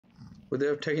Would they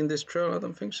have taken this trail? I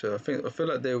don't think so. I feel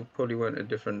like they probably went a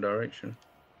different direction.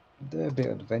 They're a bit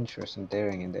adventurous and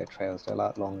daring in their trails. They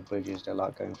like long bridges. They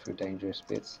like going through dangerous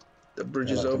bits. The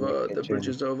bridge is over. The bridge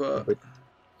is over.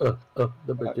 The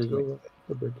bridge is over.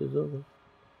 The bridge is over.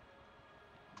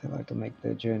 They like to make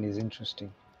their journeys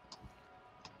interesting.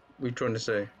 What are you trying to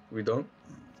say? We don't?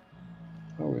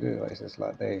 Oh, we do. It's just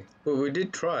like they... Well, we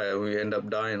did try and we end up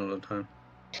dying all the time.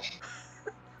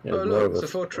 Yeah, oh, look, it's a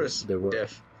fortress.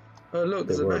 Death. Oh, look,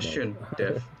 there's a bastion.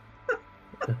 Death.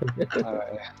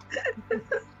 Alright, yeah.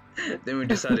 Then we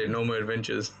decided no more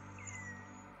adventures.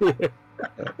 I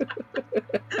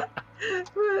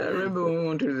remember when we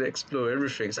wanted to explore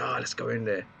everything. So, let's go in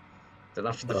there. Then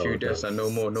after the few deaths, no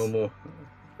more.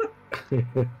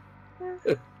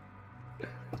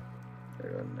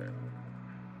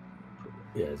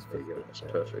 Yeah, it's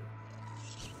perfect.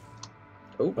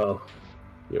 Oh,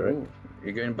 you're right. Ooh,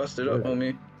 you're getting busted up on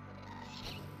me.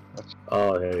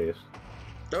 Oh, there he is.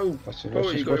 Oh,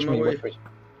 you got in my way.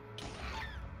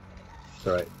 It's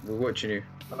alright. We're watching you.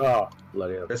 Oh,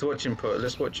 bloody hell. Let's watch him,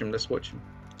 let's watch him.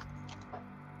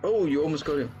 Oh, you almost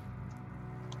got him.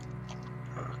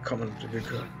 Oh, come on,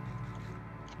 Zabooka.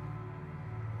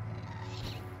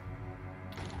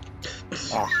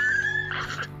 Oh,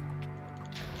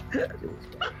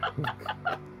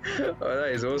 that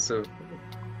is awesome.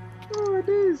 Oh, it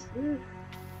is.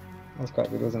 That's quite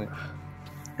good, wasn't it?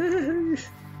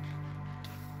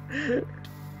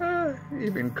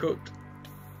 You've been cooked.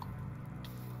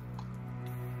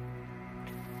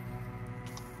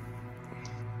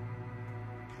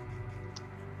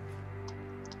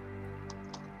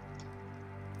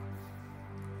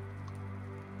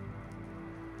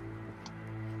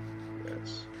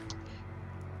 Yes.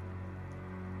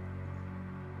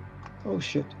 Oh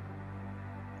shit.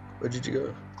 Where did you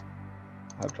go?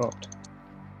 I dropped.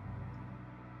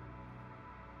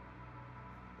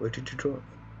 Where did you drop?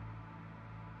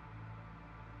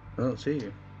 I don't see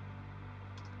you.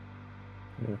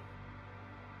 Yeah.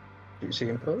 Do you see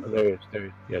him, Paul? Oh, there he is.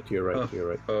 Yeah, to your right. To your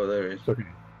right. Oh, there he is. It's okay.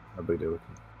 I'll be there with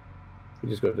you. You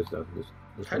just go this down.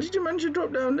 This How did you manage to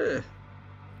drop down there?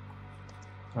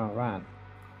 Oh, ran.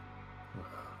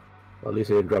 Well, at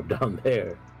least I didn't drop down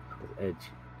there. The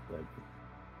edge. Like,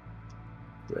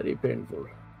 very painful.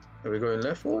 Are we going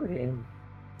left? For him.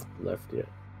 Left, yeah.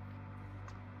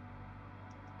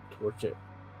 Torch it.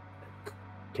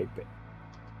 Take it.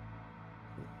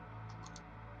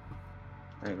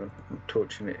 Hang on, I'm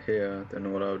torching it here.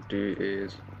 Then what I'll do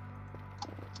is...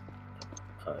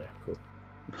 Oh, yeah, cool.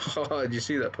 Oh, did you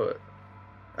see that part?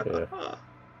 Yeah.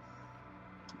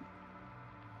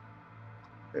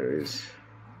 There is.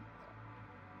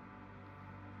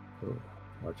 Oh,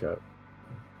 watch out.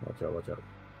 Watch out, watch out.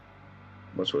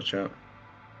 Must watch out.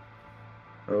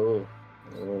 Oh,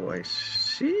 I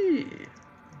see.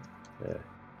 Yeah.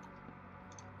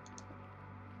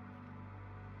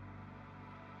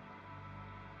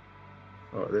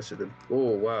 Oh, this is the.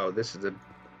 Oh wow, this is the.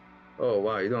 Oh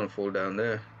wow, you don't fall down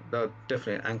there. That's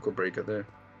definitely an ankle breaker there.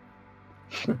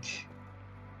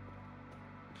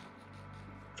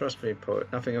 Trust me, poet.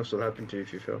 Nothing else will happen to you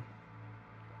if you fail.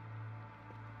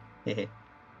 Hate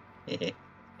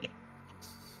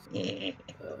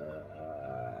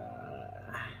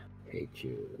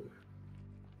you.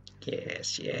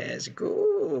 Yes,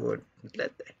 good.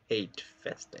 Let the hate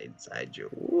fester inside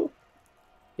you.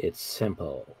 It's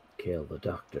simple. Kill the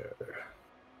doctor.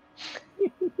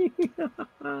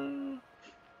 Oh.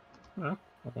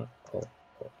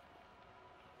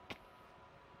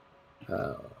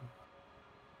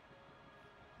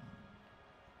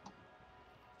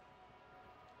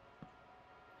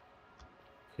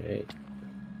 Okay.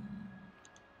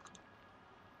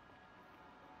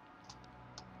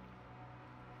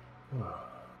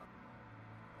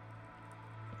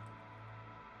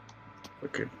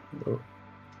 Okay. Oh.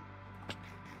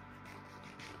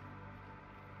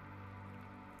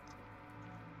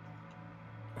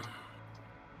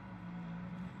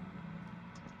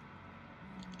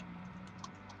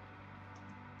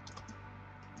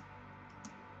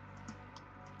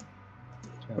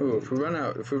 Oh, if we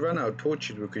run out of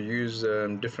torches, we could use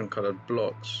different colored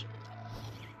blocks.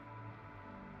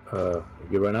 You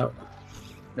run out?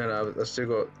 No, I still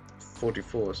got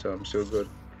 44, so I'm still good.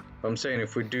 I'm saying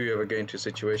if we do ever get into a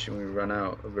situation where we run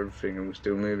out of everything and we're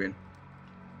still moving,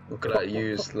 we could like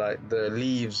use like the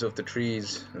leaves of the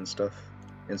trees and stuff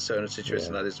in certain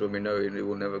situations like this when we know it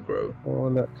will never grow. Oh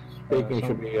look. Speaking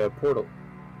should be a portal.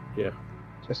 Yeah.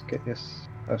 Just get this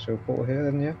actual portal here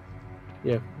then, yeah?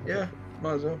 Yeah. Yeah,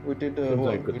 might as well. We did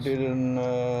what? We did in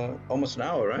almost an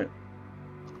hour, right?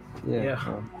 Yeah.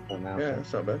 Yeah. Yeah,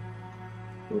 that's not bad.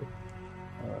 Cool.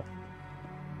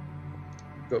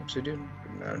 Got obsidian?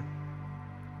 No.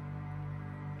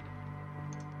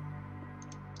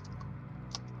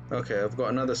 Okay, I've got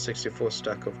another 64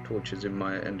 stack of torches in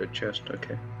my ender chest.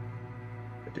 Okay.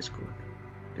 That is good.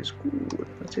 It is good.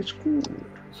 That is good.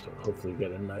 So hopefully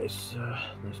get a nice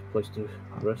place to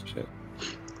rest. Shit.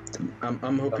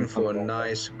 I'm hoping for a wrong.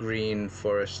 nice green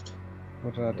forest.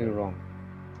 What did I do wrong?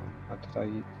 What did I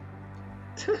eat?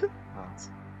 Ah,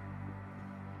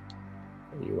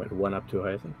 You went one up too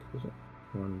high, I think. Was it?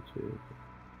 1, 2.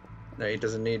 No, he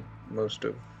doesn't need most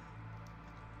of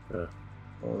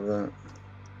all of that.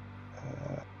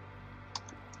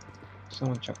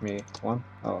 someone chuck me one.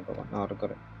 Oh, I got one. Oh, I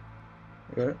got it.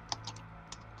 You got it?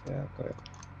 Yeah, I got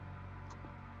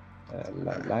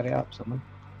it. Light it up, someone.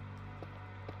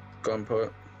 Go on,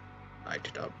 poet. Light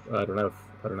it up. I don't have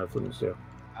food and steel.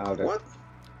 Oh, there. What?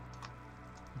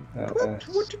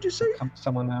 What did you say?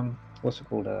 Someone, what's it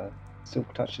called?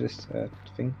 Silk touch this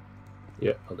thing.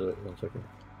 Yeah, I'll do it. 1 second.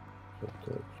 Just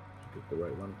get the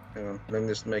right one. Hang on, let me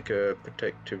just make a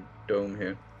protective dome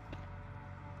here.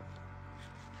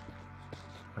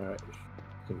 Alright,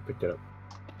 I think you picked it up.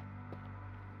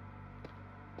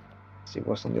 See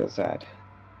what's on the other side.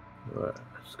 Alright,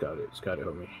 scout it,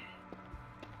 help me.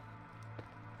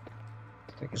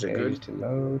 It's taking Is it ages good? to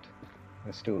load.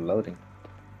 It's still loading.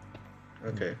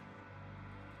 Okay.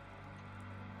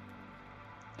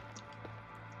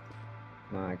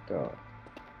 My God.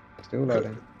 Still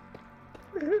loading.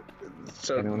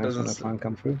 So Anyone else want to try and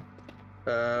come through?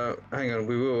 hang on,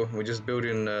 we will. We're just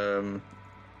building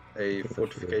a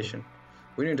fortification.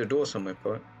 We need a door somewhere,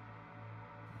 poet.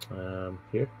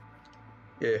 Here?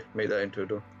 Yeah, make that into a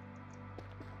door.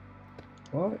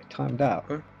 What? It timed out.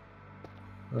 Huh?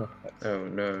 Oh, Oh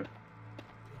no.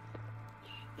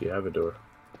 do you have a door?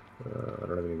 I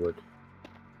don't have any wood.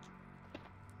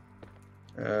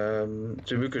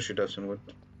 Zabooka should have some wood.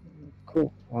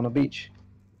 Cool. On a beach.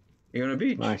 You on a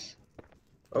beach? Nice.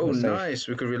 Oh, We're safe. nice.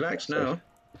 We could relax We're now. safe.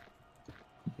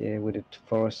 Yeah, with a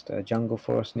forest, a jungle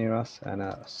forest near us, and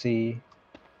a sea.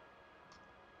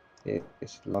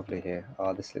 It's lovely here.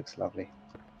 Oh, this looks lovely.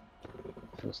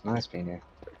 Feels nice being here.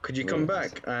 Could you Really come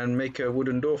nice. back and make a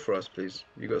wooden door for us, please?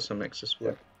 You got some excess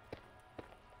wood.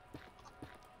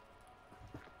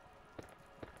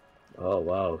 Oh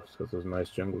wow, it's got those nice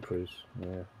jungle trees.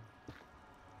 Yeah.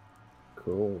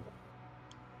 Cool.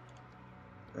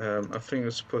 I think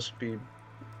it's supposed to be.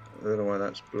 I don't know why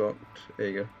that's blocked. There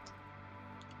you go.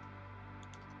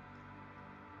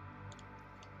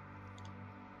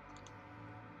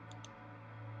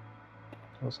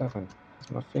 What's happened?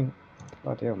 It's my thing.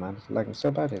 Bloody hell, man. It's lagging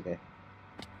so bad in there.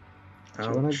 Do you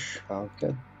wanna? Ouch. I'll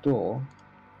get a door.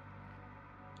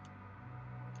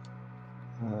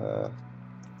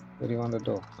 Where do you want the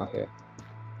door? Oh, here.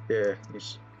 Yeah, you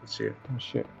can see it. Oh,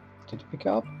 shit. Did you pick it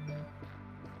up?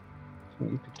 I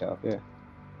think you picked it up, yeah.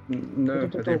 No, Where I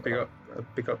did the door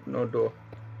didn't pick up no door.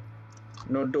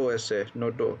 No door, I say.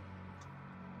 No door.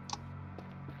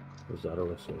 Was that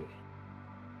OSA?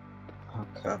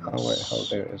 Okay. Oh, wait. Oh,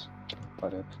 there it is.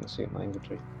 But I couldn't see it in my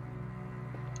inventory.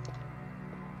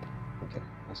 Okay,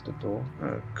 that's the door.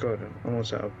 Oh god, I'm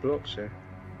almost out of blocks here.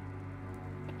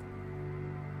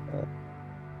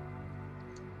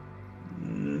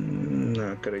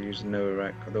 No, I gotta use the Nether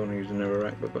rack. I don't want to use the Nether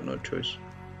rack, but I've got no choice.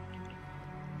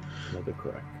 Another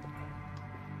crack.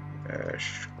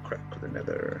 Crack the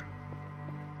Nether.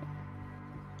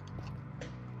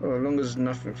 Well, as long as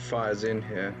nothing fires in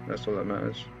here, that's all that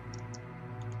matters.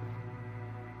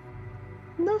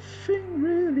 Nothing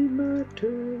really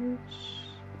matters.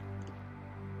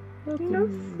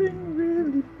 Nothing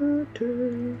really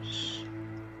matters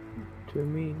to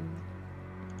me.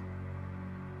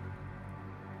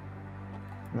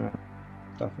 Alright.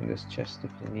 Stuff in this chest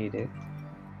if you need it.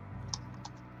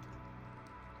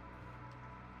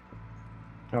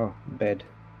 Oh, bed.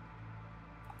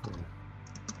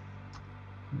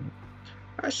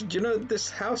 Actually, do you know, this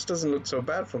house doesn't look so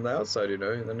bad from the outside, you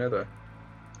know, in the Nether.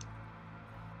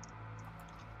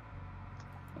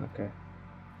 Okay.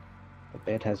 The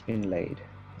bed has been laid.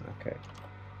 Okay.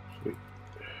 Sweet.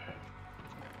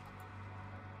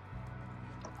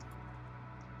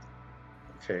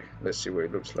 Okay, let's see what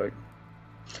it looks like.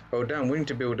 Oh damn, we need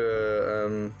to build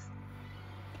a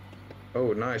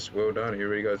oh nice, well done, here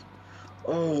we go.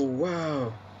 Oh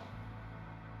wow.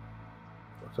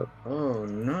 What's up? Oh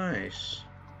nice.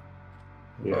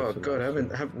 Yeah, Oh so god,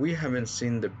 nice, we haven't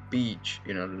seen the beach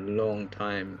in a long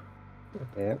time.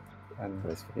 Yep. And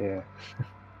Nice. yeah.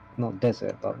 Not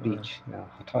desert, but beach. No,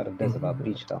 I tried a desert, but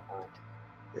beach don't mind.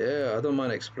 Yeah, I don't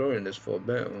mind exploring this for a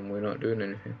bit when we're not doing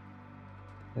anything.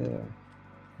 Yeah.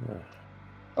 Yeah.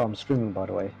 Oh, I'm streaming, by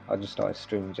the way. I just started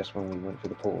streaming just when we went through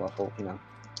the portal. I thought, you know,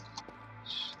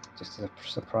 just as a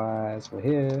surprise, we're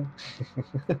here.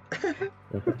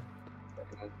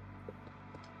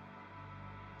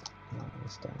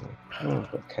 Nice down here. Oh,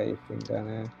 I've got a cave thing down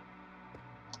here.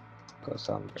 Got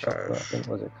some chocolate, I think.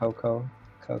 Was it cocoa?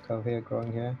 Cocoa here,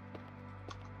 growing here.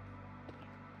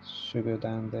 Sugar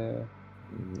down there.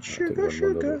 Sugar,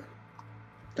 sugar.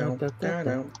 Down, down,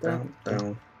 down, down,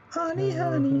 down. Honey,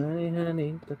 honey. Honey,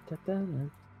 honey. Da, da, da, da.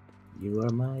 You are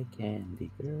my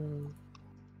candy girl.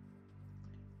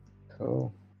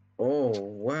 Cool. Oh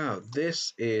wow,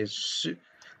 this is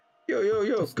yo.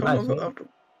 It's Come nice, over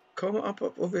man. up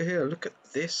over here. Look at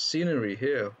this scenery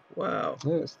here. Wow.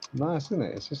 Yeah, it's nice, isn't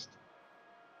it? It's just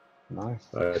nice.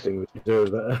 I think we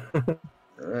deserve that.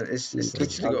 It's I've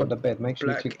literally got the got bed. Make sure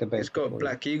you black. click the bed. It's got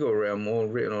Black Eagle Realm all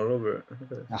written all over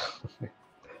it.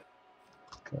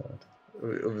 God.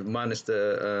 Minus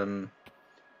the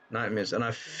nightmares, and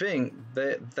I think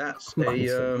that's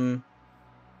Minus a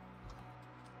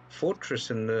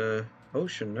fortress in the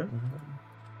ocean, no?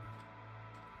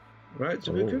 Right,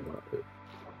 Zabooka? Oh,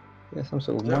 Yeah, some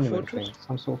sort of Is that a monument fortress? thing.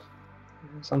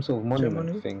 Some sort of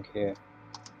monument thing here.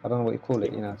 I don't know what you call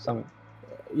it. You know, some.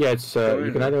 yeah, it's Go you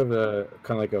in. can either have a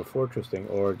kind of like a fortress thing,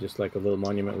 or just like a little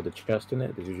monument with a chest in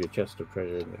it. There's usually a chest of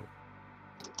treasure in there.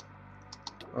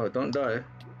 Oh, don't die.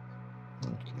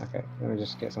 Okay, let me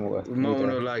just get some water. We might want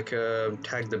to like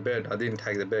tag the bed. I didn't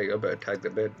tag the bed. I better tag the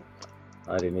bed.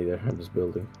 I didn't either. I'm just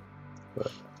building.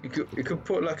 But You could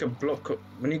put like a block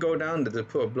when you go down there.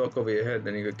 Put a block over your head,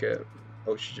 then you could get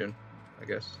oxygen, I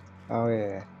guess. Oh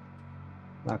yeah.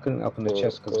 No, I couldn't open the Or-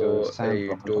 chest because there was or a sand a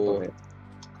block on door. top of it.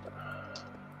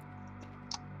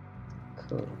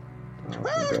 Cool. Oh,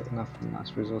 I can get enough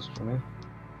nice resource from here.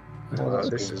 Oh, Wow, that's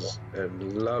this cool. is a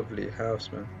lovely house,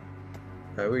 man.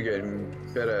 We're getting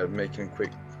better at making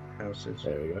quick houses.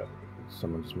 there we go.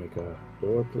 Someone just make a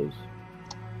door, please.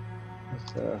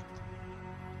 It's,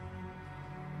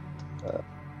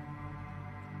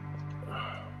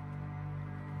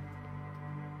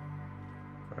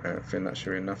 Alright, I think that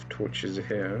should be enough torches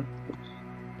here.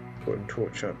 Put a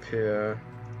torch up here.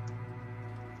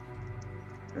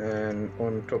 And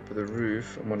on top of the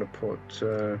roof, I'm gonna put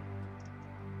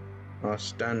our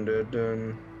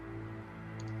standard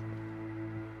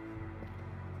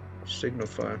signal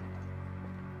fire.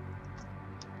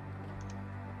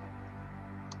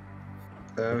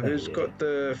 Who's got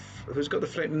the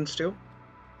flaming steel?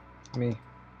 me.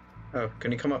 Oh,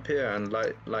 can you come up here and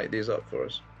light these up for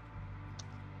us?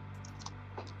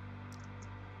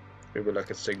 Maybe like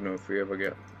a signal if we ever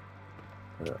get.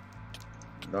 Yeah.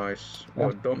 Nice. Yeah.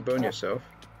 Oh, don't burn yourself.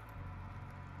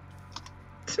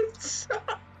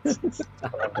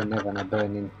 I've never gonna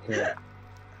burn in here.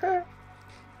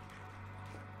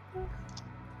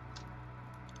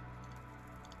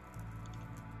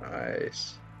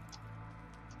 Nice.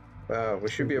 Wow, we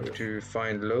should be able to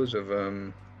find loads of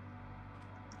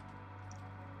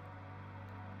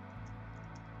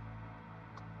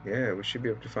yeah, we should be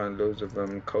able to find loads of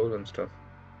coal and stuff.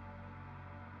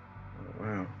 Oh,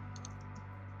 wow.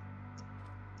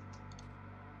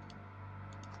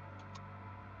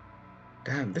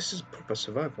 Damn, this is proper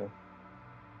survival.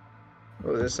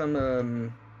 Well, there's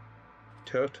some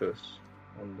turtles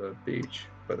on the beach,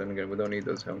 but then again, we don't need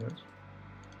those helmets.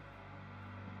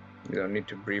 We don't need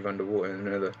to breathe underwater in the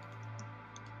Nether.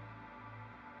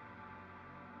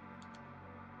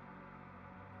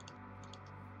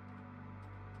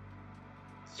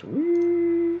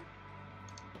 Sweet.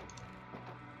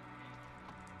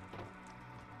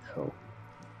 Cool.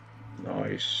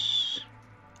 Nice.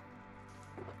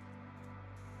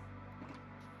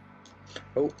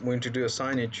 Oh, we're going to do a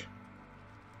signage.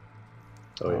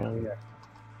 Oh yeah. Oh yeah.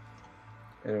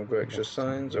 And we've got extra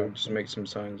signs, or just make some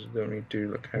signs. You don't need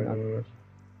to like have one of those.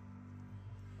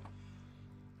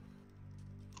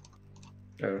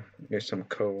 Oh, here's some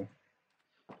coal.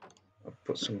 I'll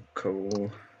put some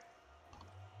coal.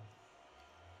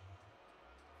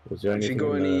 Was there If you anything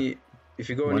got in any, if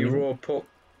you got any monument? raw pork,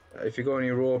 if you got any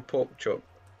raw pork chop,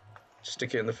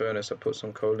 stick it in the furnace. I put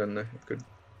some coal in there. You could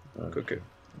cook it.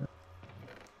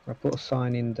 I put a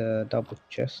sign in the double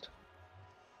chest.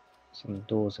 Some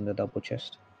doors in the double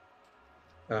chest.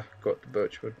 Ah, got the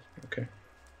birchwood. Okay.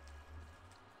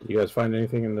 Did you guys find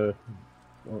anything in the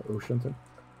ocean thing?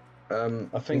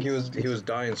 I think he was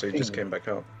dying, so he just came back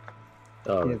out.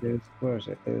 Oh, Yeah, right. there's, where is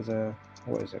it? There's a,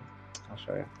 what is it? I'll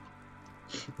show you.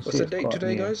 What's the date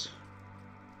today, guys?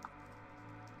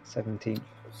 17th.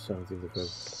 17th of February.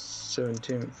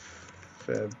 17th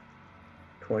Feb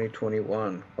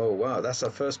 2021. Oh wow, that's our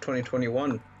first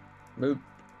 2021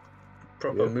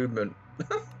 proper Yeah. movement.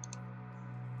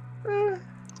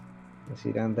 Is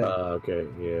he down there? Okay,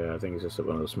 yeah, I think it's just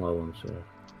one of the small ones, yeah.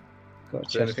 Got a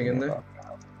Is there chest anything in there?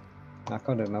 I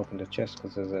can't even open the chest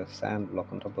because there's a sand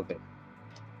block on top of it.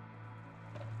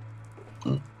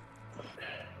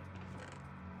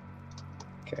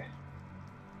 Okay.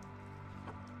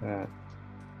 I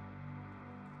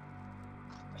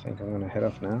think I'm gonna head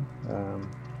off now.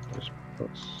 Just put.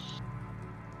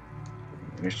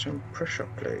 Need some pressure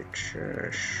plates.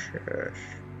 Yes, yes.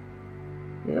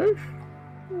 Yes?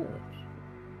 Yes.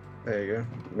 There you go.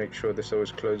 Make sure this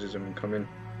always closes and we come in.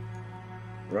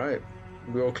 Right.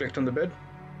 We all clicked on the bed?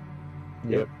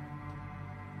 Yep.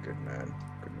 Good man.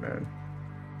 Good man.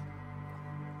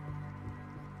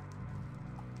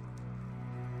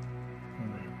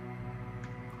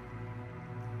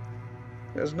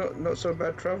 It's not so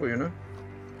bad travel, you know?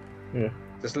 Yeah.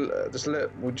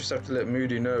 We just have to let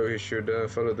Moody know he should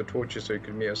follow the torches so he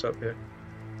can meet us up here.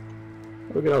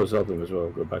 We can always help him as well,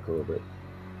 go back a little bit.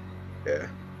 Yeah.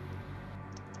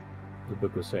 The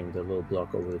book was saying the little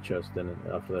block over the chest, then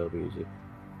after that'll be easy.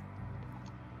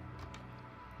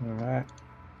 Alright.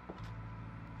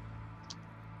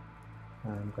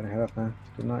 I'm gonna head off now.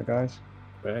 Good night, guys.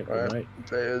 Right, good night.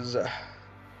 There's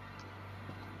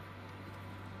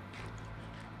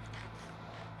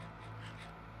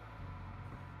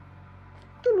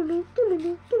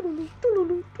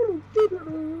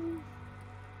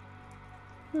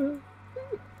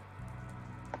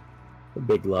A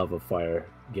big lava fire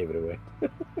gave it away.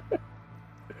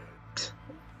 Let's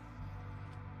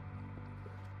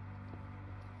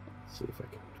see if I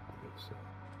can do this.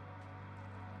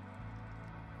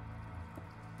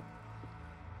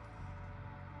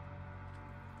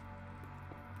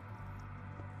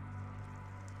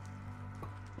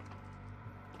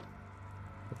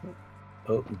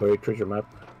 Oh, buried treasure map.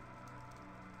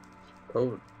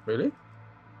 Oh, really?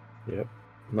 Yep.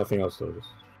 Nothing else though, just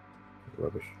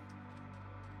rubbish.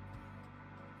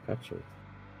 Actually.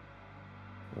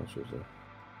 What else was there?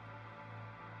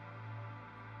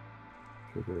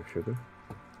 Sugar.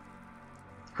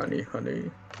 Honey.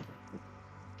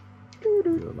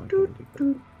 You're my candy.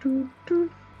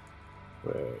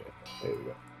 Where? There you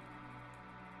go.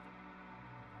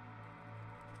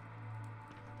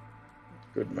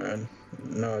 Good man.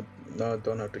 No, I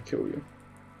don't have to kill you.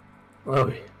 Oh,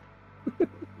 yeah.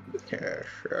 Yes.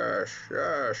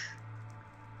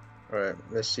 Alright,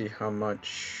 let's see how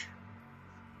much.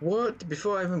 What?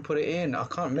 Before I even put it in, I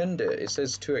can't mend it. It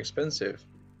says too expensive.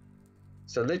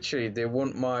 So literally, they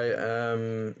want my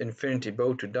infinity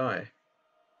bow to die.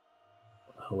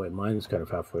 Oh wait, mine's kind of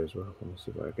halfway as well. Let me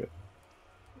see if I get.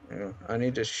 Yeah, I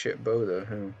need a shit bow though.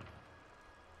 Hang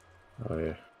Oh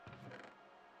yeah.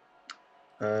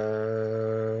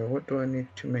 on. What do I need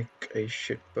to make a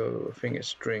shit bow? I think it's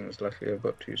strings. Luckily, I've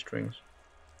got 2 strings.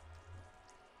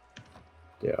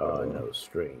 There are no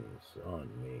strings on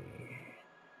me.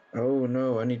 Oh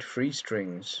no, I need 3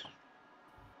 strings.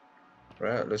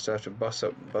 Right, let's have to bust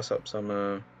up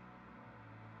some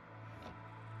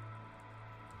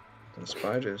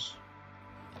spiders.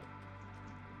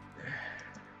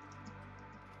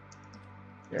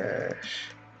 Yes.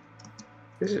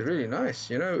 This is really nice.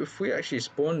 You know, if we actually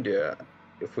spawned here,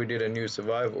 if we did a new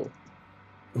survival,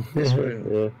 this wouldn't,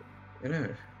 Yeah. you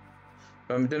know.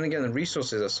 Then again, the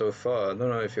resources are so far. I don't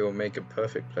know if it will make a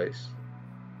perfect place.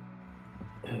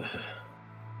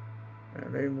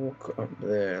 Let me walk up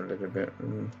there a little bit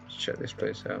and check this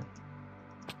place out.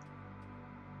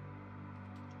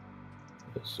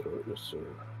 Yes, sir.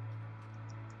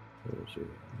 Where is he?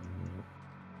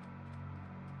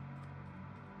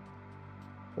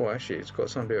 Oh, actually, it's got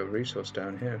some bit of resource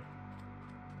down here.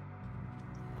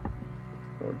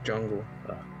 Or jungle.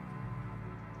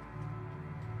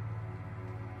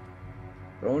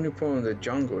 The only problem with the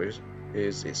jungle is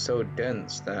it's so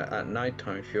dense that at night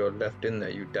time, if you're left in there,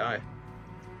 you die.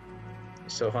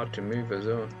 It's so hard to move as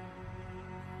well.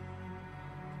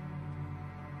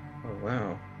 Oh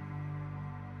wow.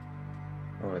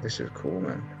 Oh, this is cool,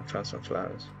 man. I found some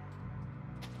flowers.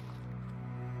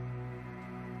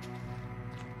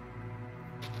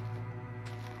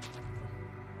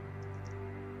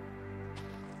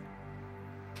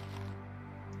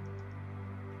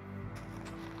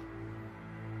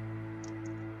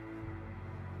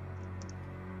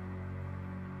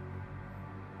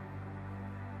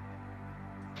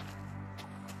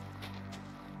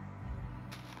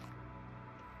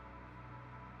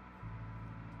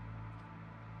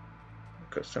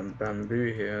 Got some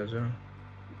bamboo here as well.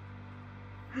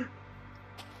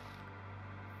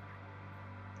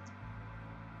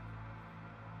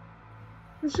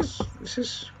 This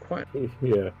is quite.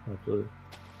 Yeah, absolutely.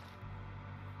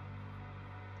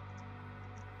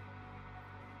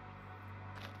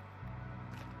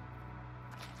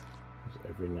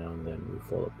 Every now and then we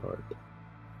fall apart.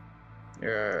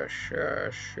 Yes,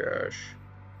 yes, yes.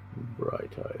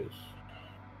 Bright eyes.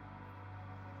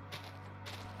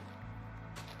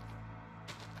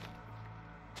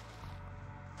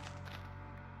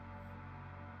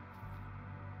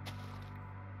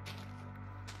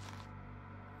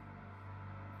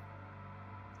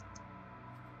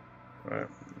 Right,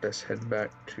 let's head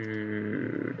back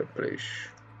to the place.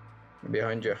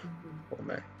 Behind you. Oh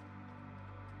man.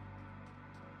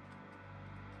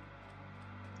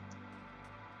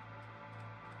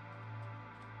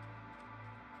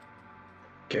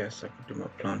 Guess I can do my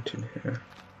planting here.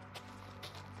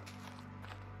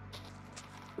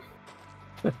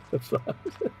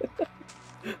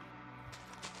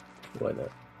 Why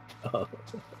not? Oh.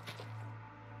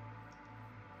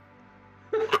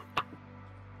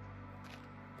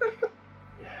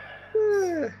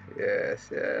 Yes,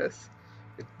 yes.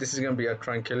 This is gonna be a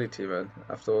tranquility, man.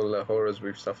 After all the horrors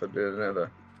we've suffered in the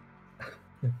Nether.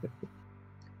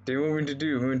 Do you want me to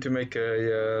do? We want to make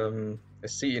a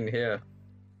seat in here,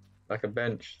 like a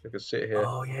bench. We could sit here.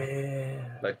 Oh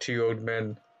yeah. Like two old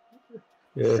men.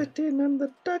 Yeah. Sitting on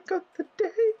the dock of the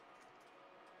day,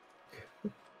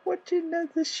 watching as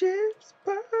the ships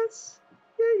pass.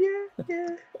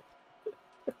 Yeah.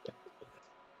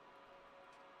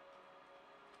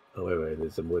 Oh wait,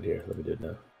 there's some wood here. Let me do it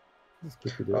now. Just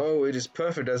quickly do it. Oh, it is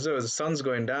perfect as well. The sun's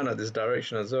going down at this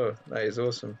direction as well. That is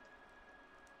awesome.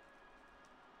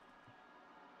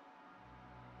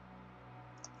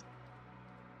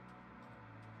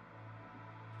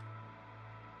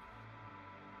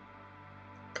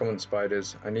 Come on,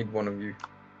 spiders. I need one of you.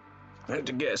 I need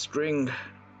to get a string.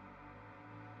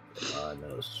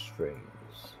 No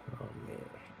strings. Oh man.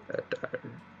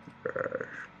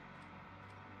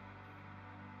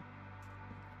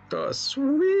 Oh,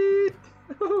 sweet.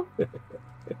 Oh,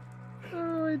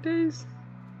 my days.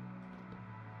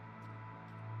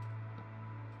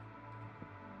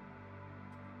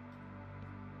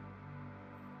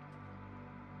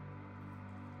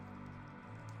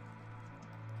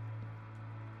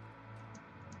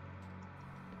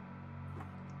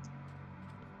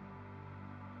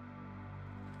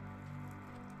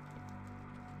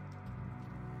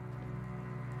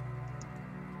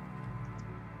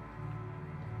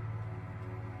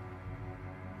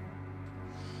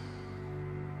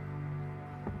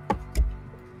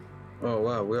 Oh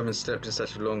wow, we haven't slept in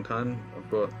such a long time. I've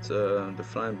got the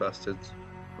flying bastards.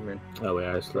 I mean, Oh wait,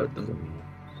 I slept them.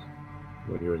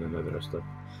 when you were in the Nether. I slept.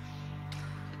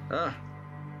 Ah,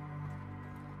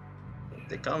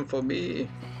 they come for me.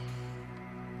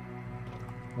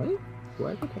 What?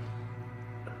 Why? Okay.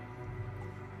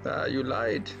 Ah, you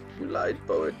lied. You lied,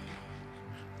 poet.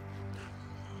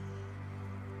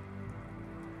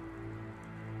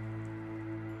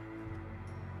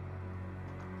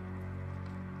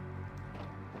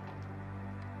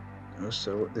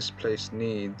 Also, what this place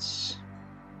needs.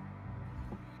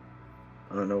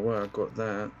 I don't know where I got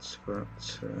that,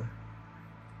 but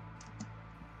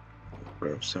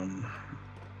grab some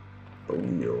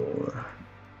bone meal.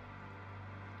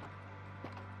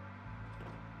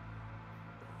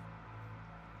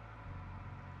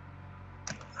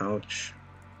 Ouch.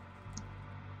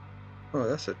 Oh,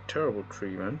 that's a terrible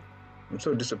tree, man. I'm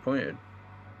so disappointed.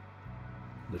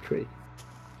 The tree.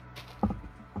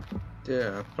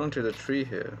 Yeah, I planted a tree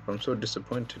here. I'm so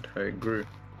disappointed how it grew.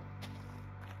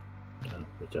 No,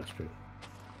 the just tree.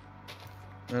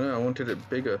 I know, I wanted it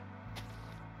bigger.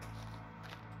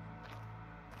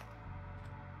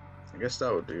 I guess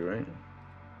that would do, right?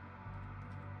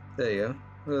 There you go.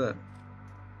 Look at that.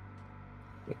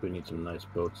 I think we need some nice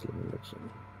boats. Let me make some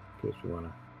in case we want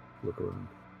to look around.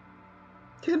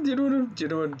 Yeah, do you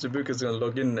know when Zabooka's gonna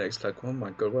log in next? Like, oh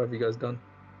my god, what have you guys done?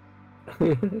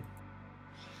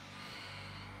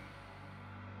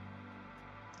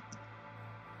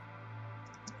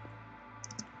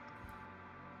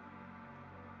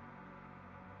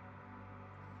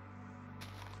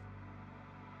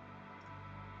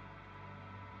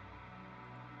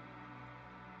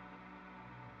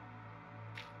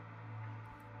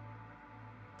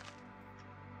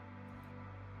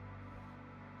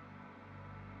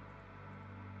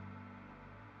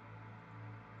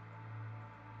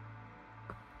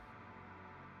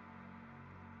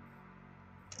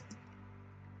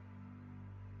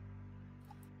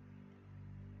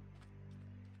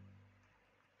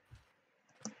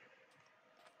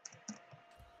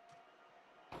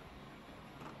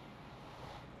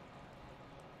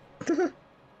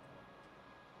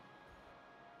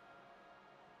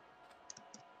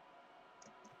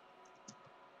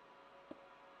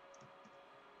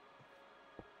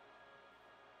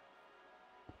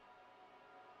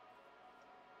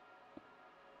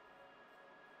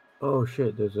 Oh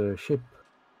shit! There's a ship.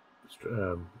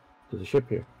 There's a ship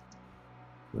here.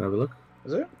 Wanna have a look?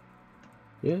 Is it?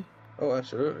 Yeah. Oh,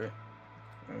 absolutely.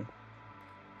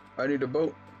 I need a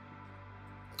boat.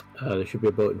 There should be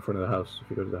a boat in front of the house. If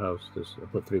you go to the house, I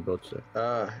put 3 boats there.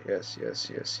 Ah, yes.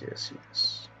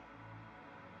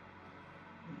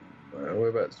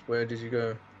 Whereabouts? Where did you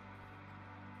go?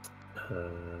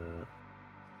 So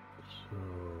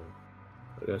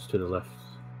I guess to the left.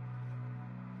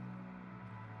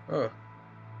 Oh,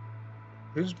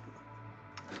 who's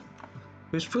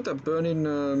put that burning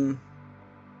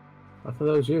I thought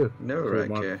that was you. Nether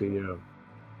So here?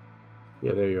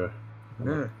 Yeah, there you are.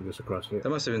 Yeah. Just across here. That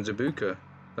must have been Zabooka.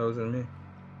 That wasn't me.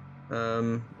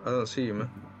 I don't see you, man.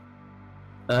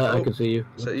 I can see you.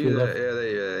 Is that you there? Yeah,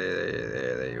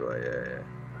 there you are.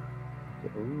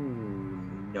 Yeah. Ooh,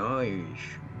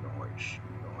 nice.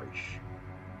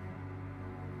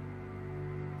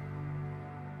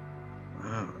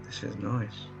 Wow, this is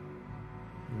nice.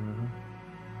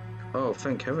 Oh,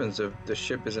 thank heavens, the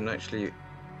ship isn't actually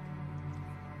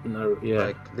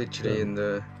like literally in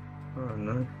the. Oh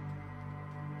no.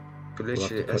 Could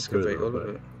literally excavate all of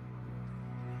it.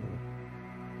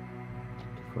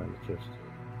 To find the chest.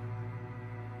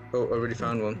 Oh, I already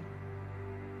found one.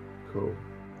 Cool.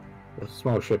 It's a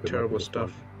small ship. Terrible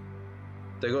stuff.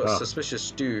 They got suspicious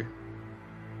stew.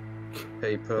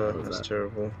 Paper, that's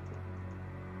terrible.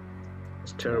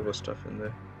 There's terrible stuff in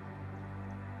there.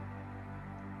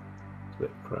 It's a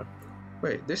bit crap.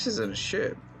 Wait, this isn't a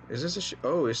ship. Is this a ship?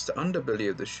 Oh, it's the underbelly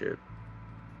of the ship.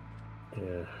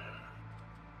 Yeah.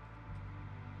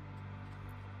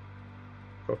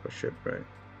 Proper shipwreck.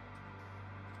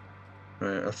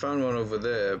 Right, I found one over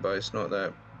there, but it's not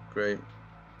that great.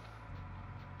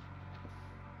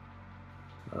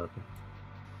 Okay.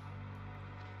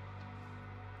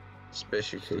 It's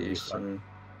basically some.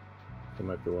 There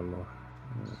might be one more.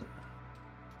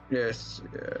 Yes,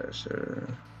 so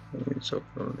let's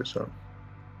open this up.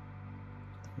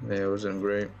 Yeah, it wasn't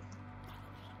great.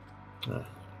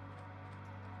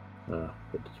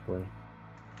 Bit disappointing.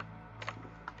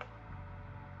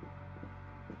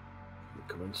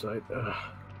 Come inside. Yeah,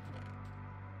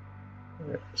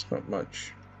 it's not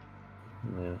much.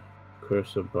 Yeah,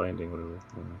 curse of binding, whatever.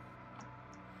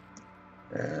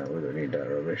 Yeah, we don't need that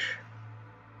rubbish.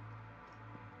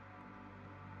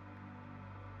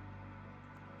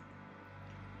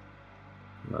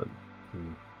 Might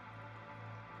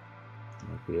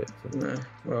be it. So. Nah,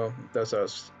 well, that's our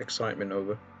excitement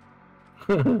over.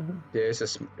 Yeah,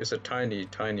 it's a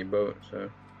tiny boat, so.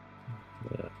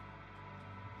 Yeah.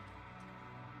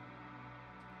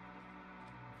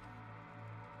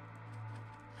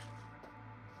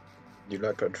 You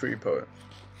like a tree poet?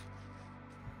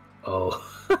 Oh,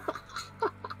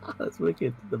 that's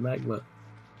wicked. The magma.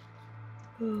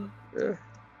 Yeah.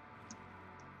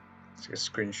 Let's get a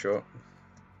screenshot.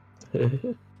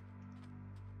 That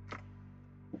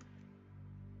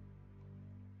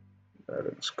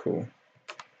looks cool.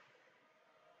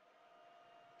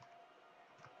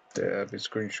 Yeah, that'd be a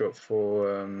screenshot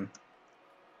for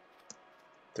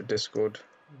the Discord.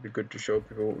 It'd be good to show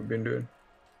people what we've been doing.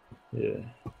 Yeah.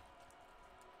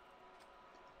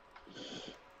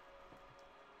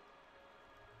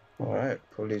 Alright,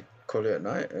 probably call it at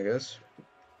night, I guess.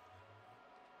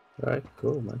 Alright,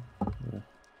 cool, man.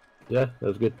 Yeah, that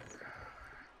was good.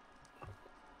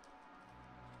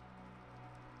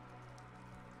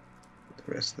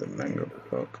 The rest of the mango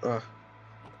block.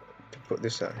 To put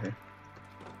this out here.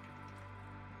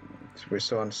 So we're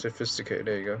so unsophisticated.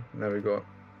 There you go. Now we got.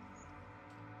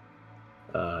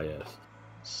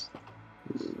 Yes.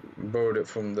 Borrowed it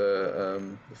from the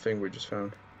thing we just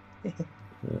found. Yeah.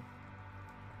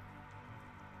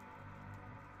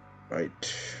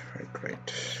 Right.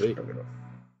 Sweet.